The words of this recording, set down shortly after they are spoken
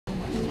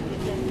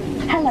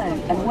Hello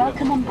and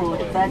welcome on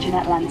board Virgin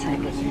Atlantic.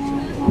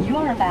 You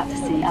are about to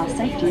see our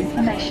safety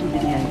information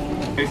video.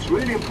 It's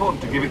really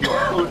important to give it your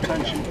full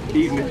attention,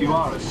 even if you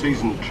are a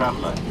seasoned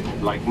traveller,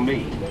 like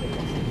me.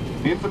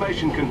 The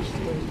information can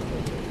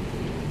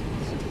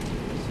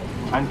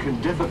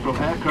differ from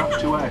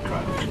aircraft to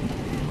aircraft.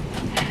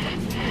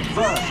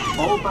 First,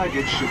 all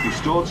baggage should be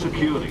stored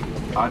securely,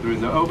 either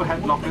in the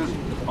overhead lockers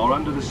or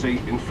under the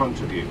seat in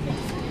front of you.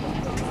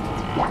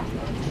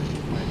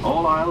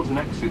 All aisles and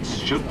exits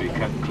should be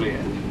kept clear.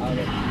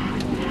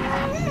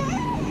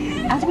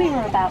 As we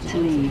are about to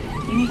leave,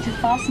 you need to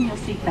fasten your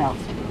seatbelt.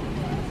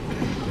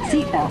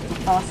 Seatbelts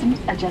are fastened,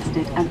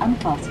 adjusted and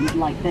unfastened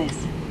like this.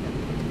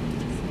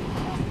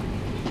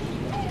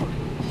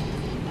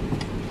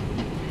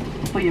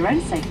 For your own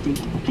safety,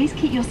 please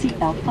keep your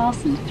seatbelt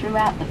fastened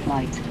throughout the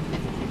flight.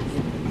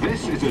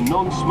 This is a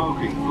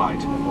non-smoking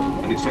flight,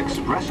 and it's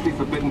expressly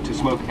forbidden to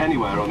smoke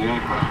anywhere on the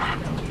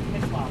aircraft,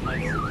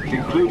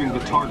 including the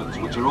toilets,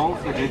 which are all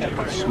fitted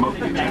with smoke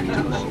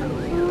detectors.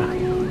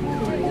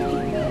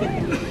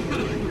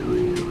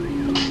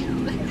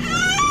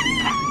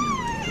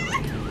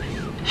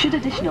 Should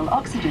additional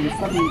oxygen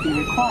suddenly be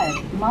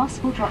required,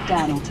 masks will drop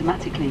down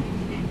automatically.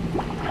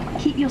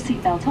 Keep your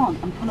seatbelt on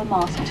and pull a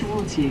mask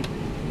towards you.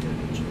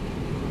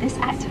 This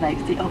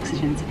activates the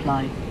oxygen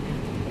supply.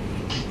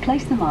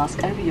 Place the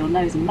mask over your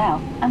nose and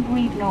mouth and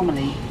breathe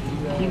normally.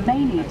 You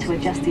may need to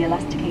adjust the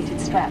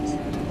elasticated straps.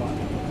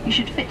 You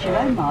should fit your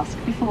own mask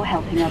before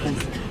helping others.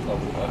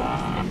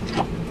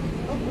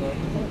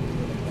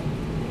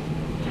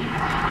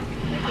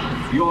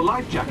 Your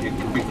life jacket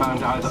can be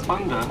found either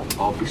under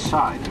or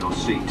beside your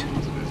seat.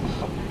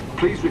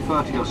 Please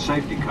refer to your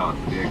safety card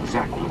for the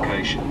exact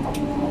location.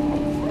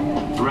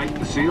 Break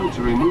the seal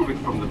to remove it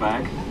from the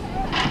bag.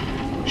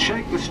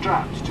 Shake the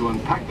straps to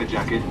unpack the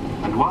jacket,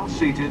 and while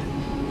seated,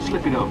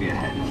 slip it over your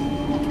head.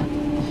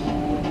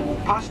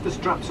 Pass the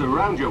straps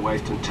around your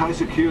waist and tie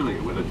securely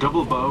with a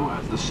double bow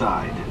at the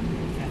side.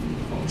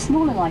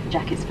 Smaller life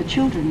jackets for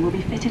children will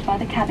be fitted by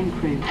the cabin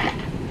crew,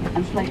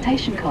 and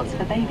flotation cots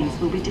for babies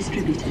will be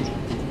distributed.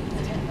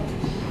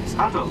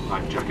 Adult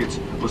life jackets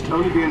must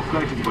only be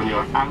inflated when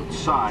you're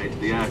outside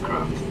the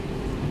aircraft.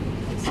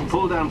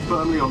 Pull down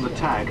firmly on the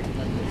tag,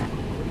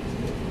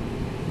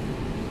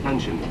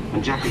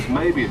 and jackets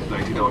may be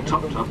inflated or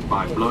topped up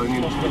by blowing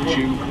into the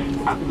tube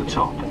at the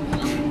top.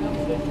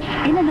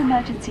 In an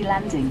emergency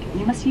landing,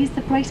 you must use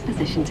the brace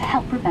position to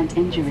help prevent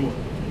injury.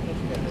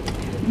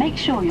 Make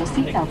sure your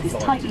seatbelt is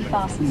tightly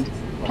fastened.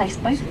 Place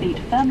both feet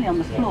firmly on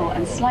the floor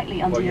and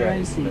slightly under your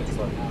own seat.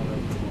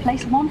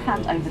 Place one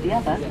hand over the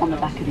other on the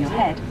back of your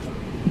head.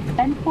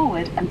 Bend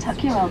forward and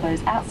tuck your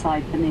elbows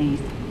outside the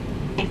knees.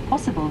 If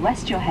possible,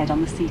 rest your head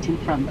on the seat in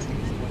front.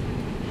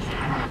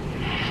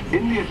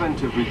 In the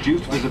event of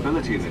reduced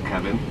visibility in the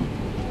cabin,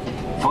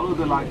 follow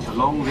the lights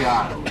along the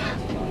aisle,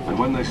 and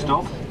when they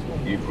stop,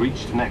 you've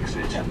reached an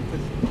exit.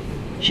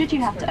 Should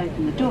you have to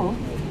open the door,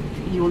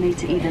 you will need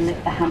to either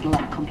lift the handle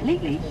up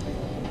completely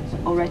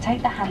or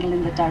rotate the handle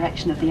in the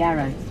direction of the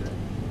arrow.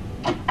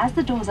 As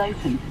the doors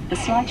open, the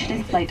slide should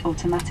inflate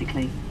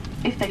automatically.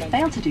 If they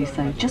fail to do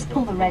so, just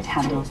pull the red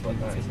handle.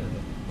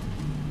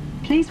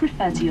 Please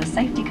refer to your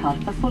safety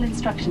card for full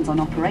instructions on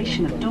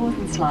operation of doors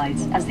and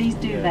slides, as these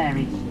do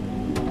vary.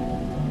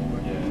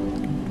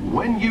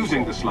 When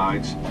using the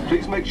slides,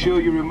 please make sure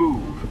you remove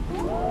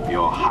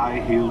your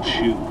high-heeled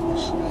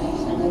shoes.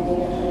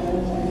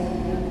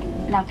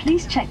 Now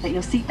please check that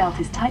your seatbelt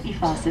is tightly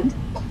fastened.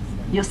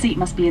 Your seat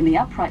must be in the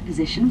upright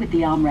position with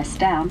the armrests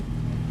down.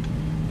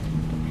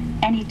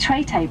 Any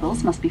tray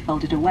tables must be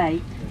folded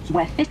away.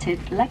 Where fitted,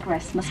 leg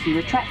rests must be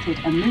retracted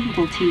and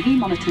movable TV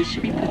monitors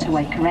should be put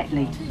away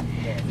correctly.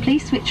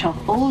 Please switch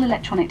off all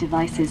electronic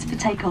devices for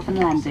takeoff and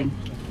landing.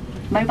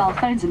 Mobile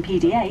phones and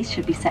PDAs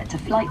should be set to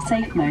flight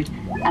safe mode,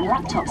 and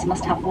laptops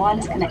must have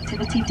wireless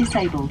connectivity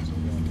disabled.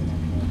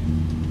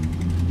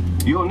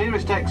 Your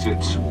nearest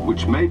exits,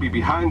 which may be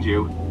behind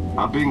you,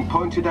 are being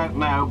pointed out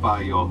now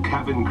by your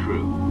cabin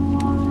crew.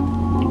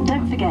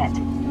 Don't forget,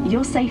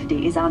 your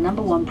safety is our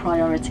 #1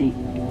 priority,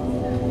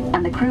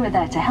 and the crew are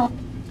there to help.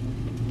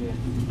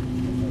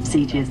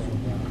 Procedures.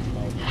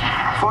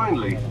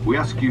 Finally, we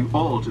ask you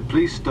all to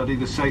please study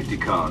the safety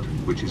card,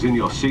 which is in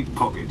your seat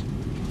pocket.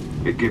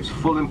 It gives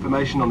full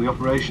information on the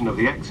operation of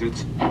the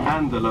exits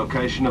and the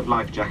location of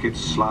life jackets,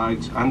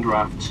 slides and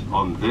rafts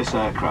on this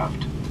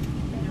aircraft.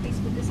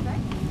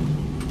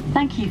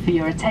 Thank you for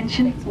your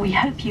attention. We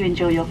hope you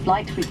enjoy your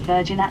flight with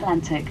Virgin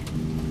Atlantic.